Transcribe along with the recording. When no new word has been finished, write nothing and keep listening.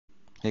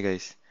Hey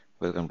guys,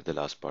 welcome to the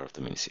last part of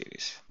the mini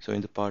series. So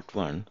in the part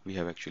 1, we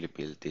have actually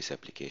built this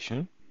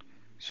application.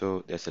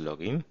 So there's a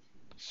login.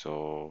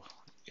 So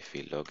if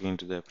we log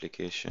into the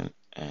application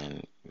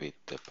and with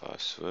the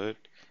password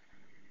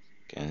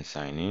can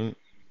sign in,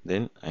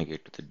 then I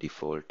get to the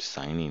default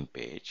sign in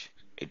page.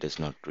 It does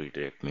not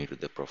redirect me to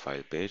the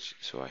profile page,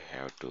 so I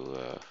have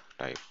to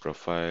type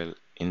profile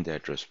in the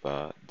address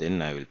bar,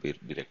 then I will be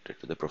directed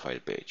to the profile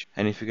page.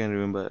 And if you can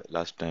remember,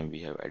 last time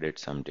we have added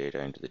some data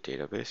into the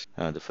database,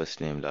 the first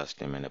name, last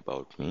name, and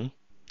about me,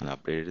 and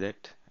updated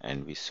that,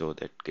 and we saw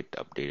that get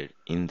updated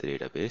in the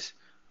database.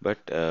 But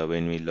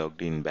when we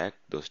logged in back,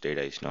 those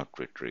data is not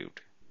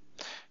retrieved.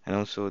 And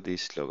also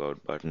this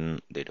logout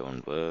button, they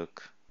don't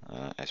work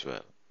as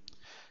well.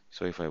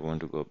 So if I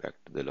want to go back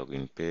to the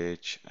login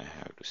page, I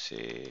have to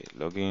say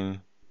login,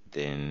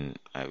 then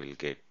I will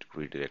get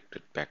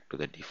redirected back to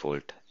the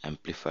default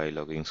Amplify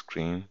login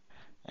screen,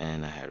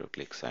 and I have to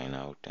click sign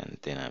out, and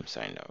then I'm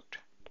signed out.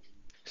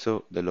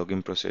 So the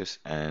login process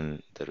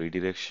and the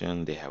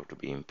redirection, they have to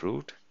be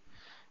improved,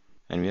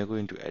 and we are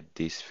going to add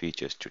these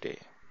features today.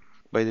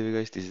 By the way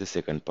guys, this is the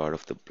second part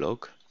of the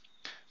blog,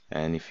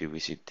 and if you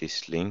visit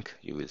this link,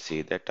 you will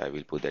see that I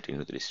will put that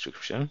into the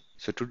description.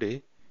 So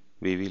today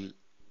we will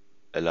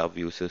allow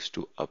users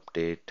to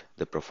update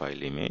the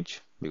profile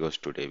image, because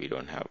today we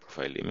don't have a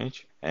profile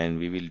image, and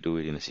we will do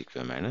it in a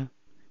secure manner.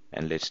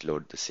 And let's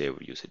load the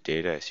saved user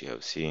data. As you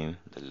have seen,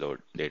 the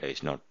load data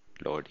is not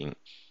loading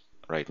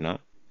right now.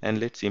 And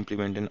let's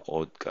implement an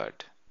auth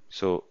guard.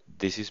 So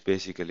this is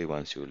basically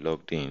once you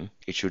logged in,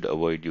 it should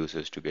avoid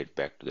users to get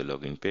back to the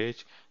login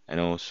page, and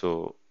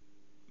also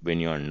when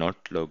you are not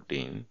logged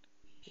in,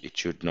 it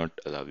should not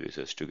allow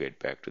users to get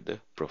back to the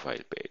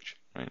profile page,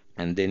 right?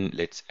 And then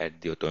let's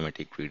add the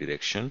automatic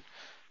redirection.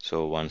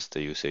 So once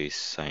the user is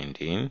signed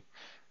in,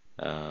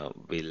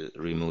 we'll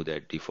remove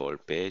that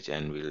default page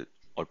and we'll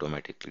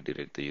automatically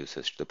direct the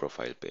users to the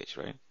profile page,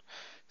 right?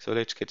 So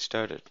let's get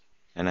started.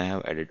 And I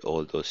have added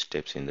all those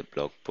steps in the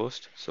blog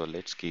post. So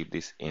let's keep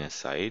this in a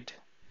side.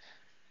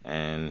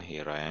 And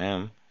here I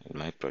am in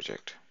my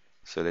project.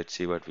 So let's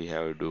see what we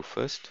have to do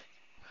first.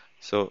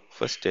 So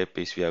first step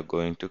is we are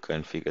going to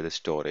configure the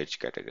storage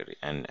category,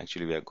 and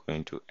actually we are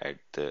going to add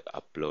the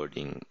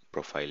uploading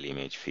profile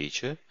image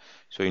feature.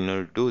 So in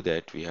order to do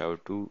that, we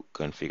have to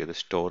configure the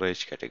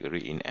storage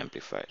category in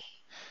Amplify.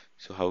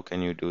 So how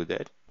can you do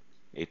that?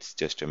 It's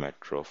just a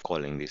matter of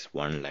calling this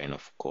one line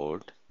of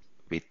code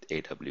with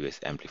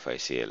AWS Amplify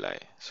CLI.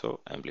 So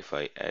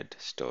Amplify add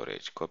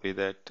storage, copy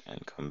that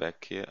and come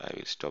back here. I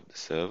will stop the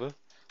server,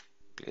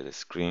 clear the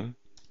screen,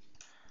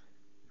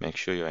 make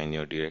sure you are in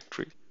your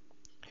directory,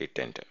 hit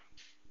enter.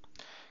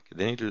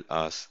 Then it will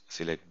ask,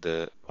 select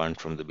the one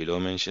from the below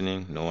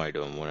mentioning. No, I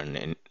don't want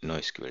a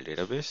NoSQL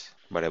database,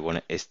 but I want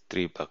a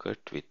S3 bucket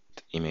with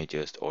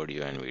images,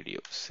 audio, and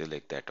video.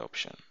 Select that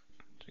option.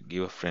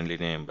 Give a friendly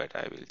name, but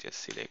I will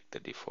just select the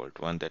default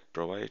one that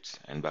provides,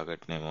 and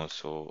bucket name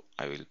also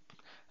I will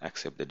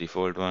accept the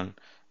default one.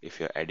 If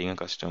you're adding a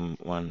custom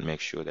one, make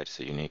sure that's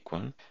a unique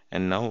one.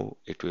 And now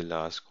it will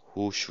ask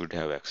who should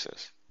have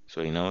access.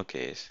 So in our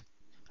case,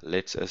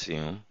 let's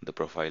assume the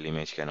profile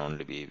image can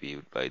only be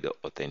viewed by the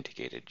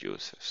authenticated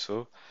user.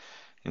 So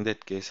in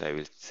that case, I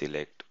will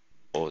select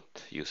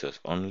auth users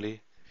only.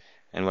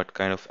 And what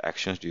kind of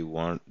actions do you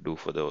want to do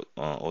for the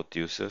auth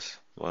users?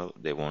 Well,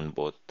 they want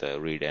both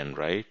read and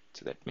write.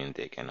 So that means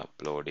they can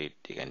upload it,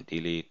 they can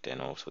delete,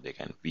 and also they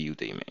can view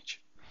the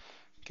image.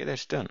 Okay,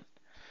 that's done.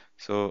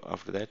 So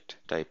after that,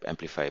 type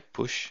amplify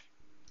push.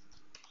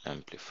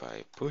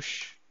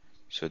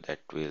 So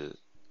that will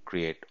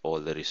create all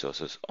the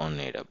resources on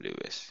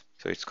AWS.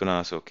 So it's gonna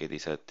ask, okay,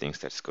 these are things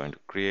that's going to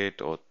create,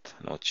 auth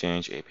no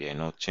change, API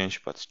no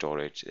change, but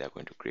storage they are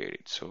going to create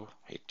it. So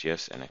hit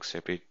yes and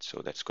accept it.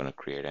 So that's gonna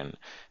create an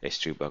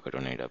S3 bucket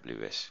on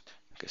AWS.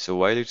 Okay, so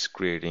while it's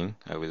creating,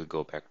 I will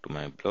go back to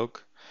my blog,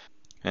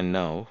 and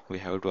now we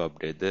have to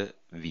update the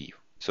view.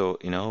 So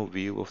in our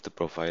view of the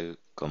profile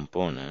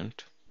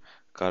component,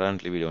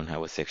 currently we don't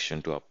have a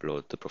section to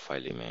upload the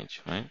profile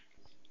image, right?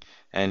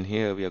 And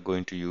here we are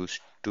going to use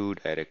two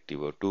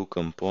directive or two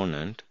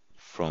component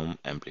from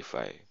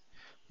Amplify.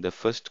 The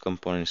first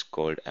component is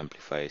called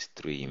Amplify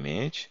S3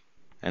 image,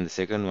 and the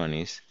second one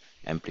is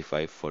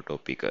Amplify photo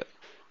picker.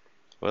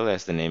 Well,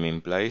 as the name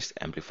implies,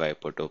 Amplify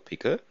photo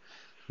picker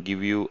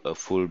give you a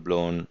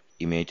full-blown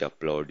image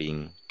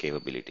uploading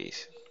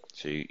capabilities.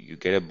 So you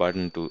get a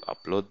button to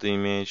upload the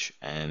image,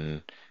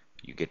 and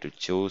you get to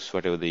choose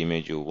whatever the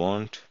image you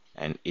want,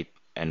 and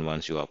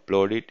once you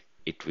upload it,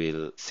 it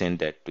will send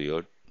that to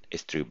your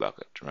S3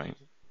 bucket, right?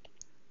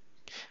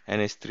 An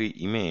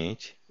S3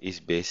 image is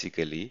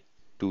basically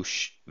to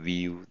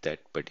view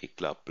that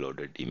particular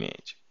uploaded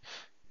image.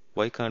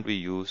 Why can't we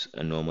use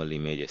a normal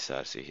image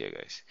SRC here,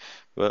 guys?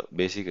 Well,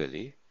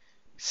 basically,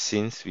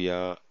 since we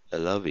are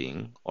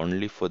allowing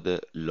only for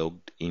the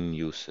logged in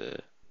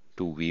user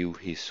to view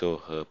his or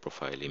her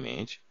profile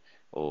image,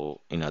 or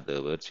in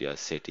other words, we are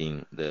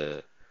setting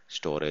the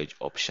storage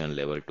option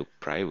level to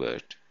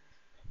private.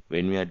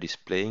 When we are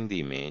displaying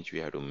the image, we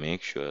have to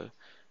make sure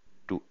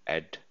to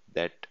add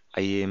that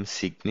IAM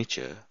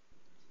signature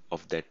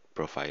of that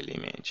profile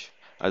image.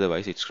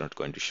 Otherwise, it's not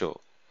going to show.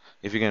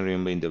 If you can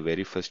remember in the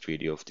very first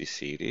video of this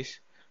series,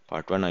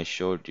 part 1, I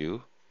showed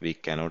you we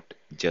cannot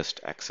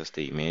just access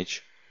the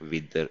image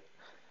with the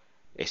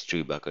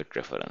S3 bucket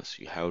reference.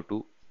 You have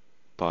to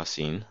pass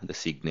in the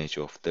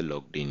signature of the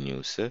logged in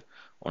user.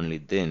 Only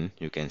then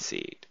you can see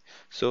it.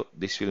 So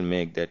this will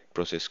make that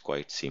process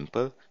quite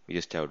simple. We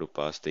just have to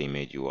pass the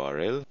image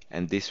URL,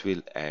 and this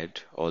will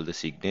add all the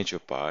signature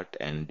part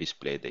and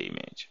display the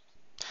image.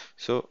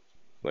 So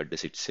what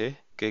does it say?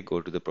 Okay,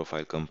 go to the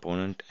profile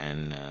component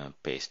and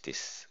paste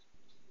this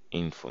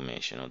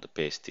information, or the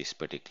paste this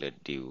particular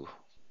div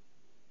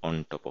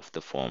on top of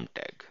the form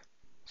tag.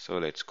 So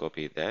let's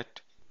copy that.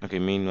 Okay,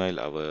 meanwhile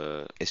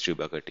our S3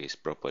 bucket is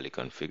properly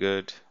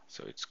configured,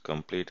 so it's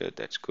completed.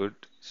 That's good.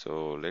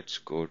 So let's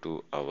go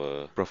to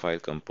our profile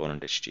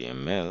component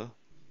HTML,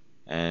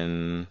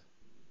 and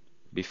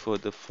before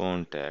the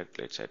font tag,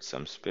 let's add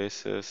some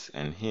spaces,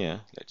 and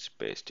here let's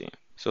paste in.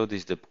 So this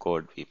is the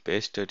code we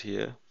pasted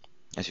here.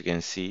 As you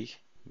can see,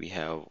 we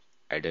have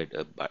added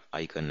a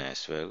icon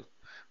as well.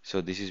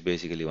 So this is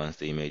basically, once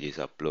the image is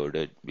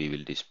uploaded, we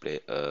will display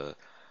a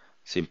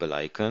simple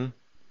icon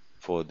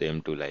for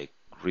them to like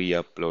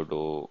re-upload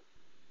or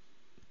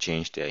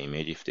change their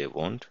image if they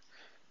want.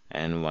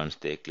 And once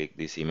they click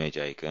this image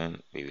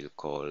icon, we will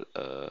call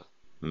a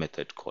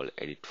method called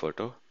edit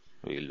photo.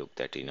 We will look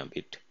that in a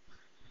bit.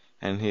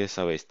 And here's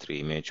our S3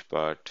 image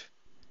part.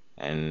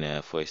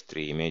 And for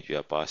S3 image, we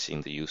are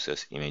passing the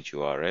user's image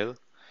URL,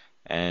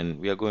 and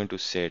we are going to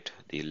set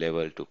the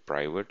level to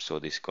private. So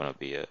this is going to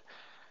be a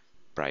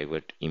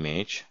private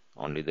image.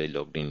 Only the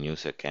logged in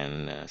user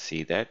can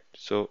see that.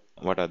 So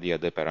what are the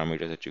other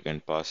parameters that you can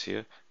pass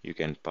here? You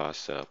can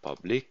pass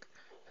public.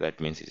 That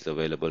means it's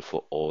available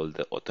for all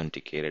the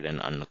authenticated and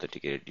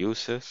unauthenticated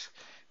users.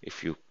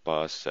 If you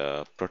pass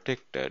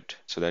protected,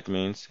 so that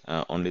means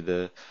only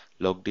the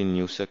logged in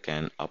user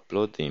can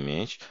upload the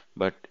image,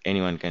 but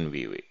anyone can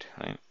view it,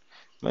 right?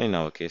 But in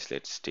our case,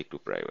 let's stick to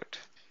private.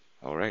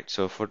 Alright,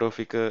 so photo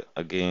figure,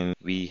 again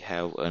we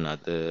have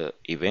another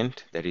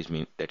event that is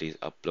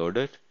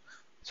uploaded.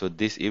 So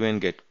this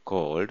event get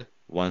called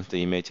once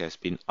the image has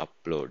been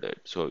uploaded.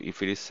 So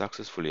if it is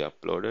successfully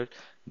uploaded,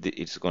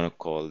 it's gonna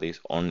call this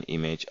on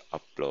image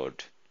upload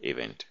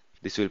event.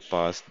 This will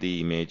pass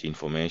the image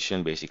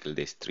information, basically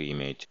this 3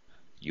 image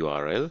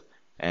URL,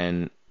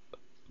 and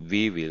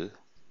we will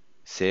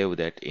save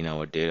that in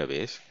our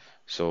database.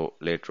 So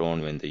later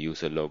on, when the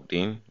user logged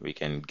in, we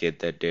can get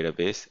that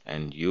database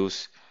and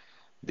use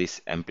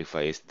this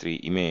Amplify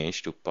S3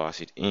 image to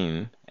pass it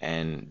in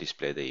and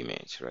display the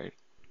image, right?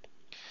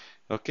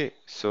 Okay,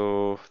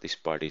 so this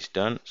part is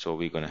done. So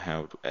we're gonna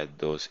have to add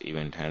those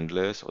event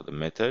handlers or the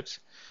methods.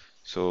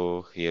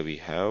 So here you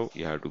have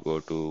to go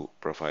to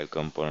profile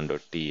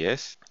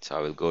component.ts. So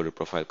I will go to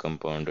profile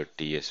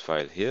component.ts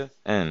file here,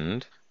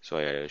 and so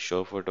I added a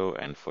show photo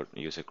and for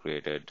user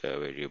created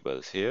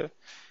variables here,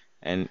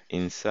 and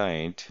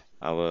inside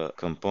our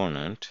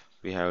component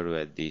we have to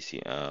add these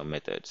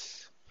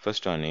methods.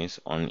 First one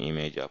is on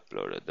image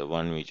uploaded, the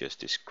one we just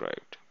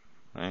described,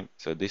 right?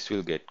 So this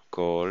will get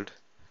called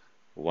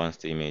once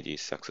the image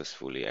is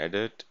successfully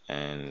added,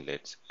 and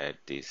let's add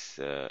this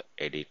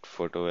edit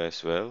photo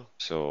as well.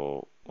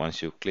 So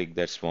once you click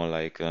that small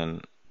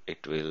icon,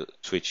 it will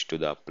switch to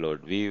the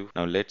upload view.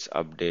 Now let's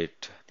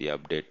update the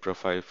update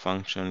profile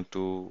function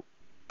to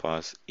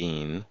pass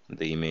in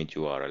the image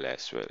URL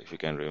as well. If you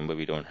can remember,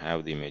 we don't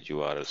have the image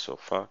URL so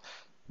far,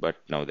 but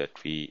now that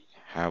we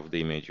have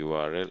the image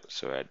URL,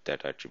 so add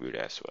that attribute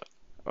as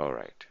well. All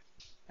right.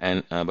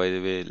 And by the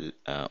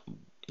way,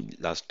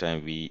 last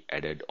time we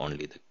added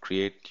only the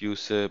create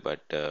user,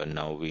 but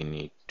now we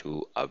need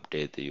to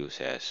update the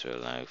user as well.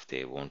 Now if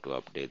they want to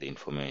update the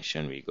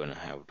information, we're gonna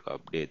have to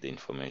update the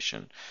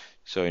information.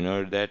 So in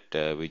order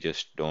that we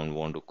just don't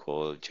want to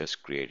call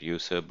just create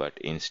user, but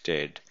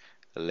instead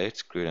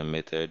let's create a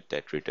method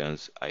that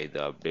returns either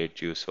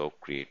update user or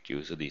create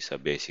user. These are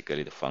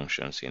basically the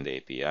functions in the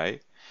API,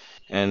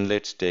 and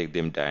let's take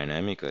them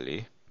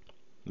dynamically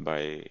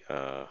by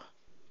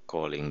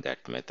calling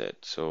that method.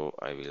 So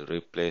I will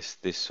replace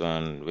this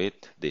one with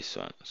this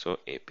one. So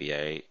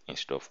API,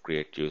 instead of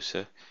create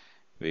user,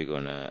 we're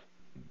gonna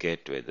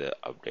get whether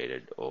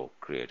updated or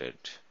created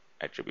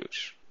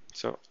attributes.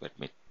 So let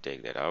me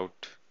take that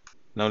out.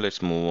 Now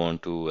let's move on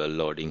to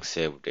loading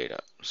saved data.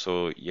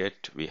 So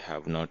yet we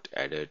have not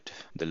added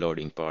the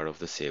loading part of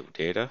the saved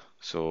data.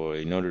 So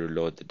in order to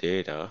load the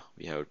data,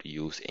 we have to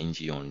use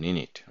ng on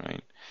init,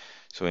 right?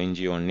 So in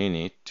on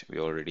init, we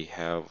already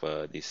have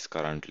this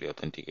currently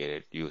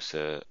authenticated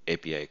user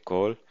API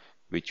call,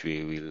 which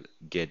we will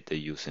get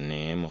the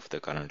username of the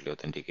currently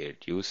authenticated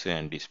user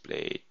and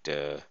display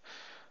it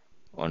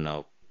on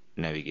our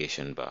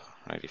navigation bar,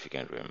 right? If you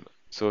can remember.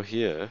 So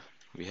here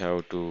we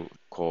have to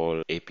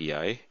call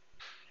API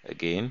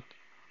again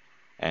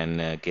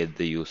and get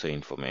the user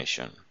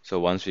information. So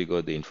once we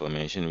got the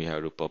information, we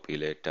have to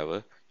populate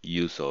our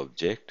user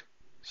object,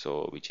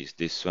 so which is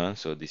this one.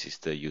 So this is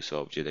the user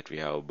object that we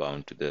have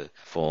bound to the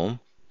form.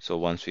 So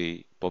once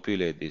we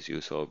populate this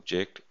user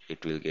object,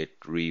 it will get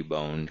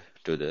rebound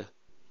to the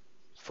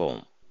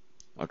form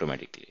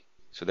automatically.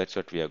 So that's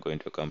what we are going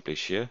to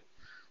accomplish here.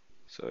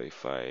 So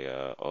if I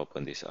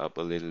open this up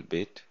a little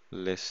bit,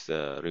 let's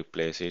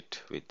replace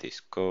it with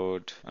this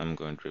code. I'm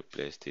going to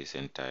replace this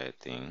entire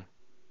thing.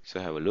 So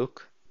have a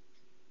look.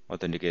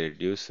 Authenticated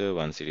user.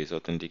 Once it is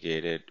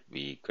authenticated,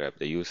 we grab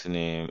the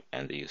username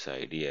and the user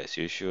ID as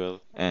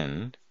usual,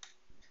 and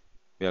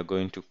we are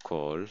going to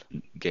call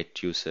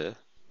get user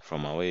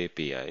from our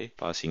API,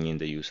 passing in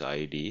the user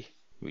ID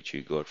which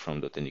we got from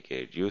the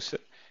authenticated user,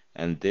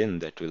 and then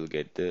that will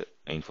get the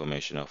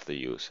information of the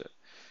user.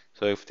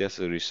 So if there's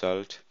a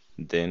result,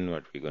 then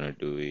what we're going to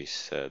do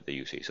is the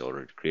user is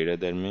already created,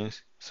 that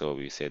means. So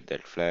we set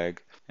that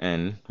flag,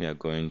 and we are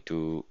going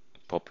to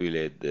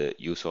populate the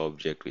user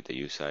object with the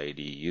user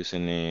ID,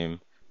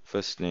 username,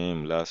 first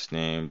name, last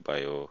name,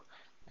 bio,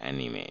 and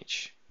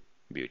image.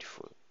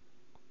 Beautiful.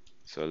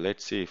 So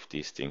let's see if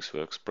these things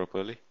works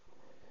properly.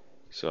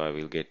 So I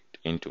will get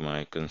into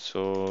my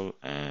console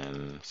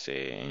and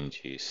say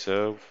ng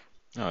serve.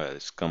 Oh, well,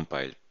 it's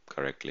compiled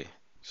correctly.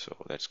 So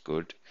that's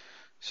good.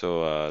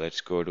 So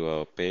let's go to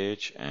our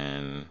page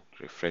and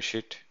refresh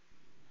it.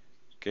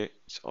 Okay,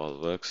 it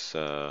all works.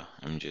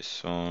 I'm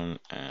just on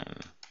and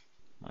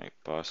my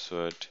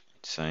password.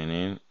 Sign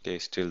in. Okay,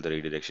 still the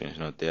redirection is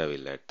not there.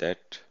 We'll add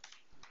that.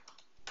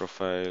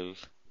 Profile.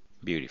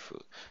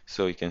 Beautiful.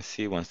 So you can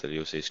see once the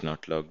user is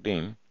not logged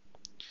in,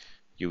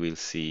 you will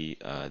see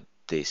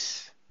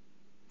this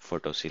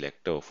photo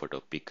selector or photo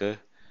picker,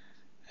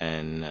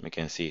 and you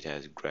can see it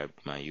has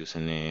grabbed my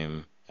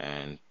username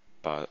and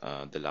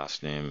the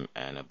last name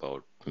and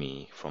about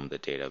me from the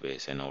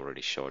database and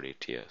already showed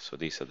it here. So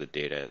these are the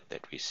data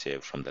that we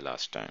saved from the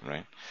last time,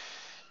 right?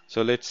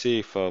 So let's see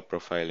if our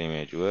profile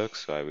image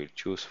works. So I will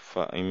choose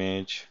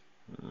image.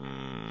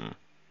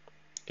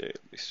 Okay,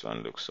 this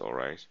one looks all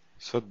right.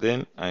 So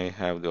then I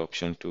have the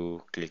option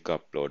to click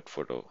upload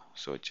photo.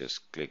 So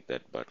just click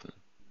that button.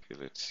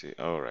 Okay, let's see.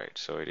 All right,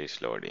 so it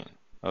is loading.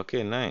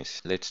 Okay,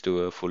 nice. Let's do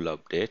a full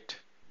update.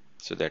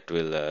 So that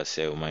will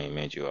save my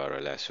image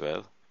URL as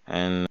well.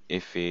 And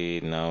if we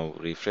now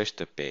refresh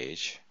the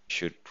page,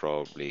 should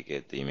probably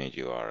get the image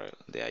URL.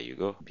 There you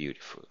go.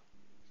 Beautiful.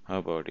 How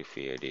about if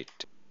we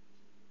edit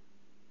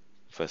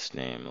first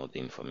name or the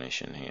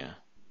information here?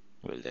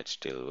 Will that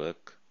still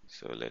work?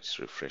 So let's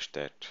refresh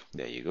that.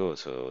 There you go.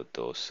 So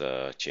those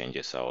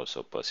changes are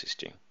also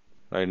persisting.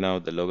 Right now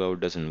the logout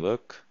doesn't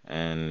work,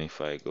 and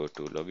if I go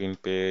to login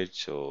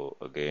page, so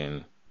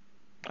again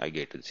I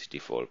get to this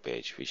default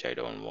page, which I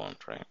don't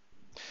want, right?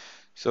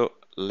 So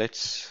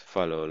let's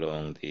follow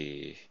along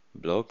the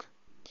blog.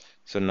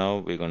 So now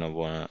we're gonna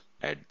wanna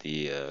add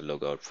the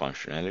logout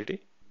functionality.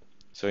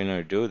 So in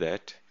order to do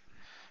that,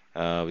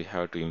 we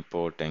have to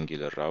import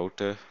Angular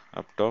router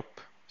up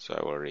top. So I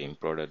already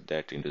imported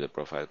that into the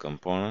profile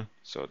component.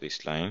 So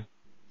this line,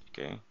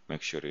 okay,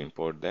 make sure to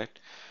import that.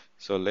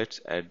 So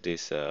let's add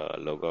this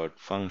logout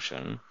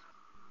function.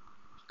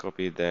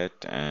 Copy that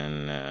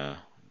and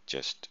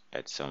just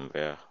add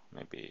somewhere,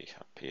 maybe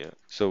up here.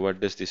 So what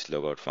does this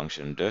logout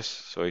function does?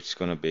 So it's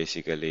gonna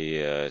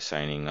basically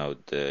signing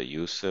out the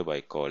user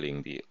by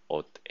calling the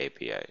auth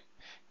API,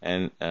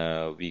 and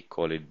we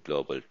call it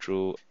global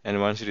true,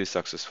 and once it is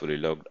successfully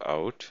logged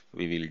out,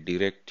 we will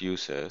direct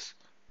users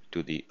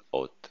to the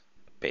auth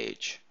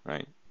page,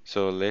 right?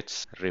 So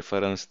let's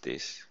reference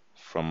this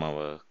from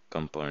our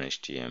component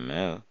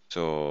HTML.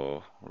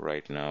 So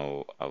right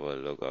now our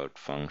logout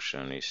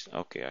function is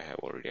okay. I have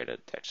already added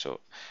that. So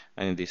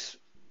and this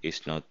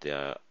is not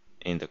there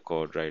in the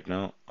code right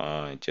now.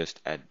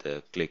 Just add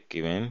the click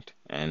event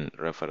and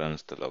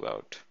reference the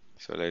logout.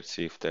 So let's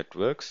see if that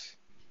works.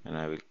 And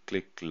I will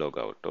click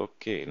logout.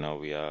 Okay, now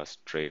we are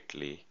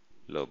straightly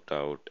logged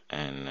out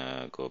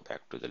and go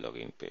back to the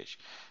login page.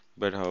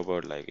 But how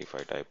about like if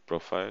I type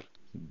profile,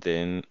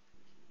 then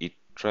it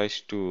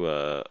tries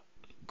to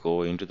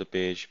go into the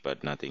page,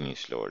 but nothing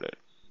is loaded.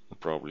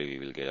 Probably we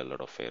will get a lot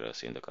of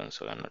errors in the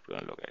console. I'm not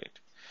going to look at it.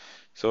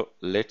 So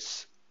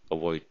let's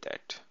avoid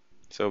that.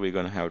 So we're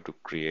going to have to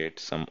create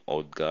some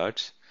auth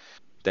guards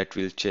that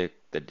will check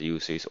that the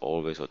user is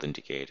always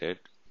authenticated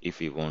if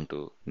we want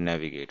to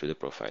navigate to the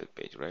profile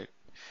page, right?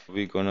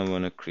 We're gonna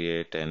want to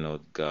create an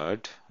auth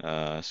guard.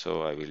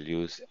 So I will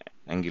use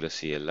Angular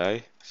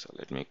CLI. So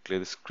let me clear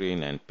the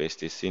screen and paste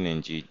this in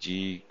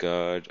ngg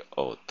guard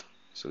auth.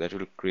 So that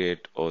will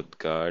create auth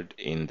guard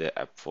in the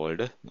app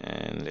folder,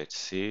 and let's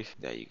see,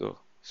 there you go.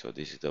 So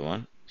this is the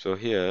one. So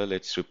here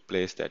let's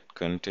replace that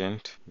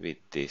content with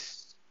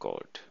this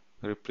code.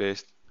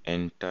 Replace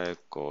entire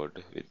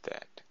code with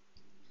that.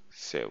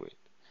 Save it.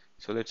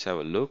 So let's have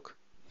a look.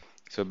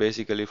 So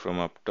basically from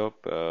up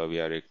top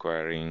we are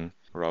requiring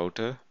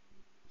router,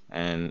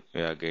 and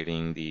we are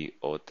getting the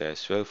auth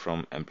as well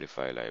from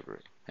Amplify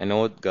library. An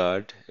auth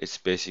guard is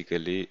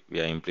basically we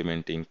are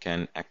implementing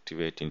can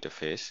activate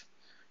interface.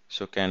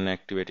 So can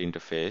activate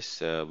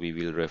interface, we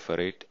will refer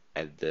it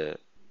at the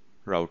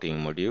routing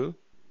module.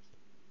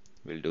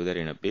 We'll do that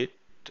in a bit.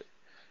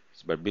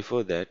 But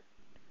before that,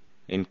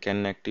 in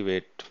can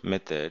activate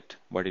method,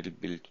 what it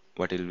will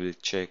what it will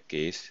check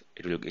is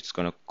it's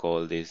gonna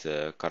call this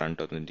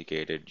current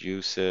authenticated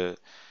user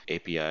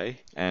API,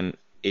 and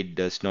it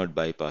does not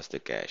bypass the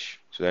cache.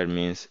 So that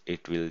means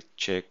it will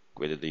check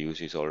whether the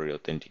user is already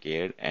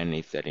authenticated and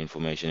if that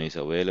information is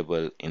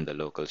available in the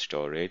local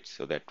storage.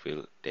 So that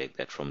will take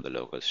that from the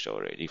local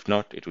storage. If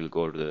not, it will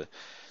go to the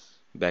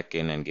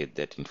backend and get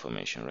that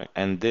information, right?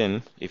 And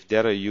then if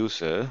they're a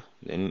user,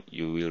 then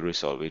you will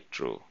resolve it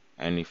true.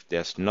 And if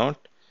there's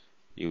not,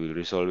 you will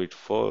resolve it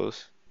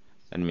false.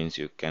 That means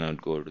you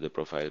cannot go to the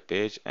profile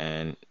page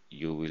and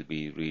you will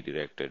be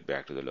redirected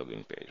back to the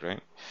login page,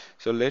 right?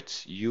 So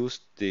let's use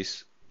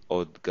this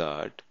auth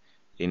guard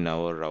in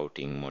our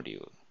routing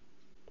module.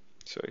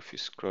 So if you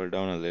scroll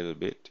down a little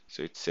bit,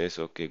 so it says,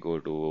 okay, go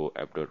to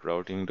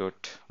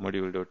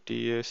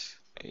app.routing.module.ts.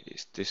 It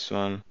is this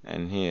one,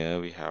 and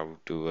here we have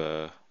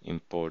to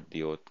import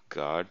the auth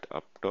guard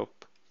up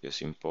top.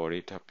 Just import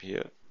it up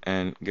here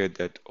and get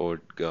that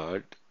auth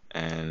guard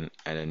and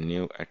add a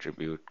new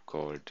attribute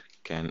called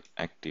can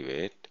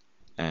activate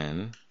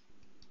and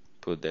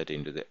put that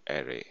into the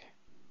array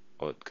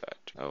auth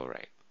guard. All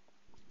right.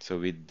 So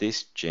with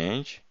this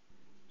change,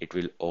 it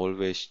will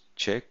always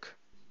check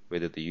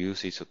whether the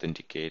user is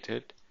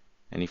authenticated,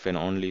 and if and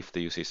only if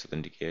the user is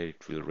authenticated,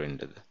 it will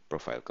render the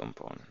profile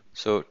component.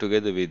 So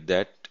together with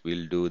that,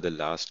 we'll do the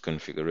last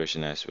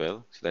configuration as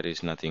well. So that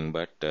is nothing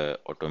but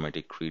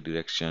automatic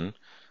redirection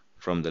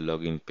from the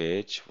login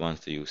page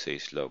once the user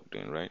is logged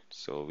in, right?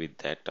 So with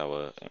that,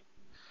 our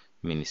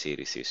mini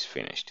series is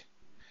finished.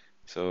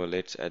 So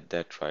let's add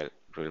that file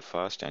real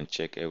fast and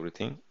check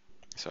everything.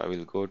 So I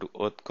will go to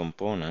auth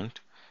component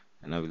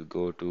and I will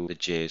go to the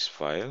JS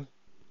file.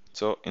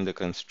 So in the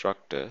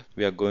constructor,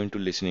 we are going to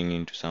listening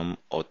into some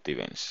auth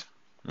events.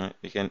 Right?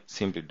 We can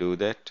simply do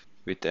that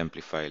with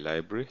Amplify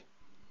library.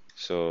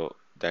 So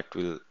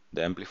the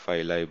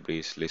Amplify library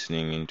is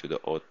listening into the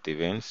auth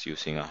events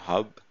using a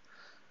hub,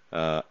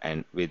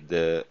 and with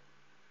the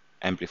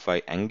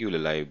Amplify Angular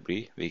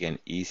library, we can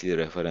easily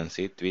reference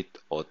it with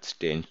auth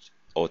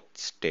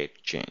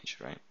state change,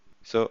 right?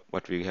 So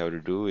what we have to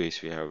do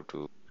is we have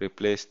to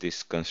replace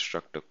this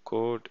constructor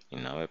code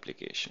in our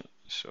application.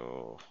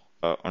 So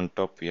on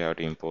top we have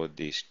to import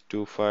these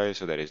two files.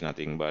 So that is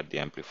nothing but the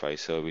Amplify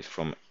service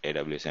from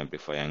AWS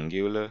Amplify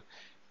Angular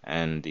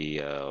and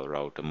the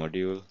router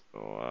module.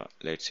 So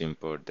let's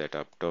import that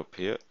up top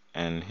here.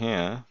 And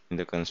here in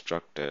the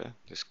constructor,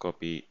 just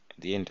copy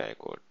the entire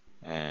code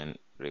and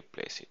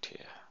replace it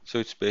here. So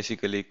it's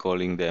basically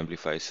calling the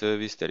Amplify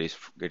service that is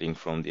getting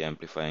from the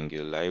Amplify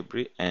Angular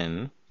library,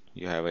 and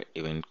you have an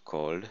event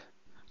called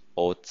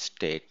auth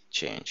state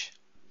change.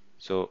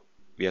 So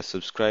we are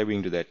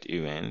subscribing to that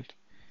event,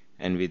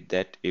 and with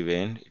that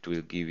event it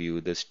will give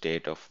you the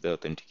state of the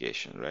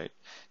authentication, right?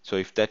 So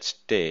if that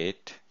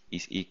state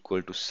is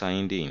equal to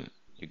signed in,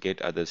 you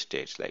get other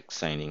states like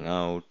signing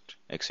out,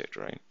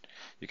 etc., right?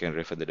 You can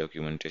refer the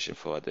documentation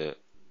for other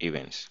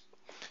events.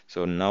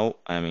 So now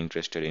I'm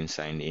interested in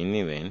signed in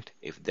event.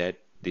 If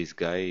this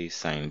guy is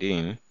signed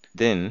in,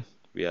 then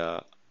we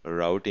are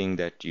routing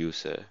that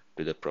user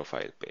to the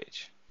profile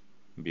page.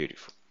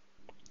 Beautiful.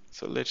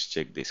 So let's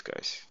check this,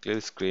 guys. Clear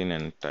the screen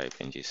and type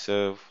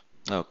ngserve.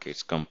 Okay,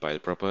 it's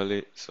compiled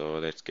properly. So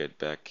let's get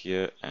back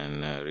here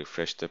and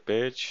refresh the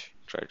page.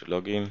 Try to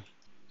log in.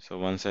 So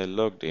once I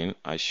logged in,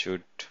 I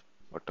should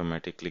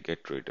automatically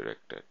get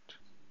redirected.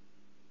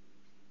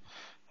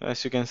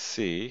 As you can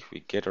see, we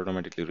get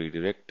automatically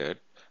redirected,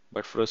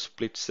 but for a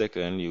split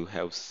second you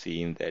have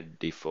seen that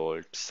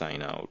default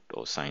sign out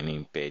or sign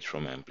in page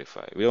from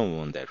Amplify. We don't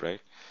want that, right?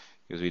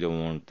 Because we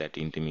don't want that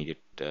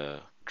intermediate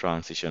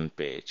transition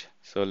page.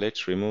 So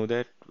let's remove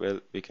that. Well,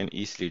 we can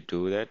easily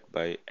do that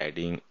by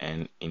adding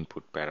an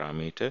input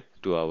parameter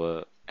to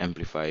our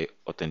Amplify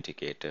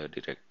authenticator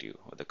directive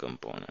or the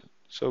component.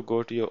 So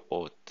go to your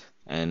auth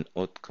and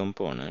auth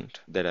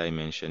component that I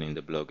mentioned in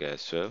the blog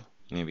as well.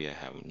 Maybe I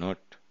have not.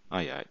 Oh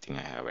yeah, I think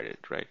I have added,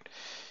 right?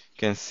 You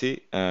can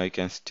see, you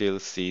can still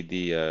see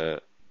the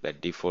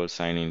that default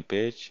sign-in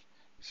page.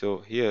 So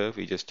here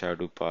we just have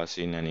to pass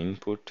in an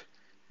input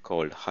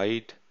called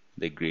hide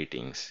the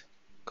greetings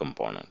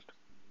component.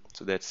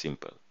 So that's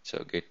simple.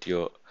 So get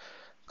your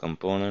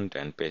component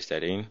and paste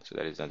that in. So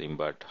that is nothing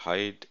but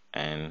hide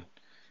and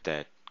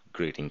that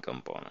greeting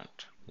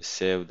component.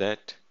 Save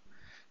that.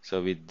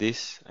 So with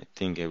this, I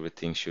think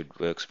everything should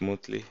work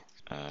smoothly.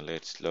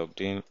 Let's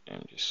log in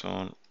and just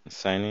on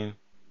sign in.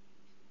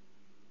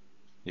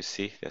 You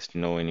see, there's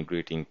no any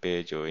greeting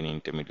page or any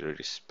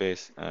intermediary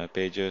space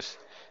pages,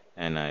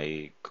 and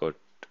I got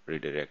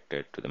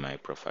redirected to my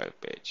profile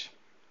page.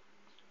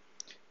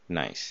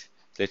 Nice.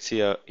 Let's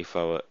see if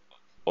our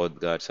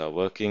auth guards are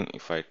working.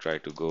 If I try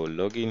to go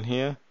log in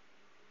here,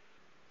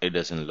 it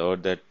doesn't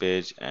load that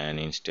page, and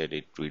instead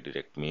it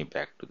redirects me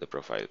back to the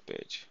profile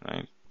page,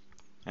 right?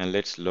 And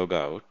let's log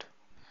out,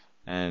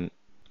 and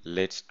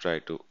let's try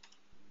to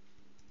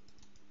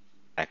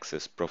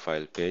access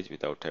profile page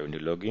without having to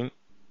log in.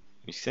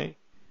 You see,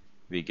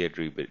 we get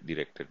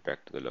redirected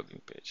back to the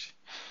login page.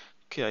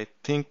 Okay, I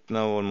think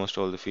now almost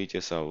all the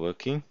features are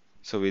working.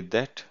 So with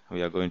that,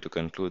 we are going to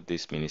conclude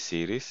this mini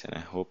series, and I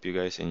hope you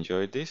guys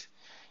enjoyed this.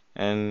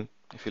 And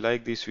if you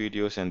like these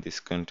videos and this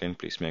content,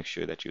 please make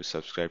sure that you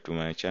subscribe to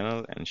my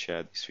channel and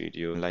share this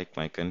video and like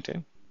my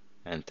content.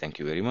 And thank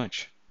you very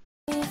much.